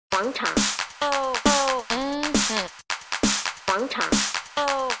广场，广场，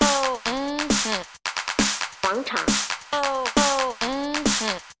广场，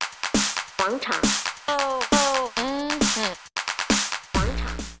广场，广场。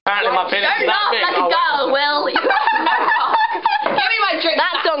Apparently my penis is that big. Like a girl, Will. Give me my drink.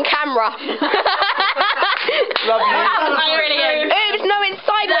 That's on camera. Love you. That was brilliant. Oops, no, it's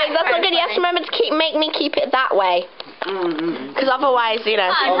sideways. That's not good. You have to remember to make me keep it that way. Because otherwise, you know.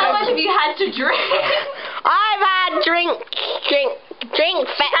 How much have you had to drink? I've had drink,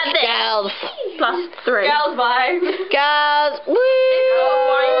 fetch girls. +3. Girls vibe. Girls, woo!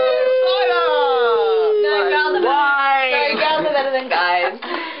 No, girls are better. No, girls are better than guys.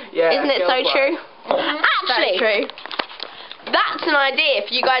 Yeah, Isn't it so true? Actually, True. that's an idea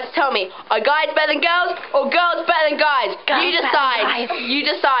for you guys to tell me. Are guys better than girls or girls better than guys? You decide. You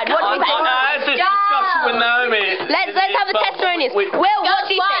decide. What do you think? That's this discussion with Naomi. Let's have the testimonies. Will, what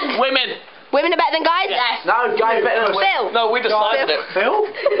do you think? Women. Women are better than guys? Yes. No, guys better than Phil. No, we decided it. Phil?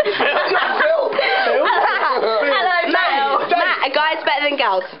 Phil? Hello, Matt, are guys better than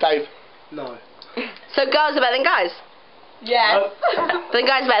girls? Dave. No. So girls are better than guys? Yes. Then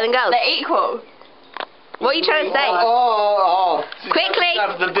guys are better than girls? They're equal. What are you trying to say? Quickly!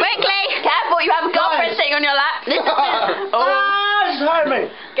 Quickly! Careful, you have a girlfriend sitting on your lap. Just hurt me.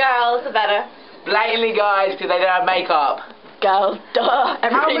 Girls are better. Blatantly guys, because they don't have makeup. Girls, duh.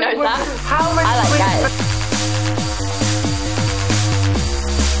 Everybody knows that. How many I like guys.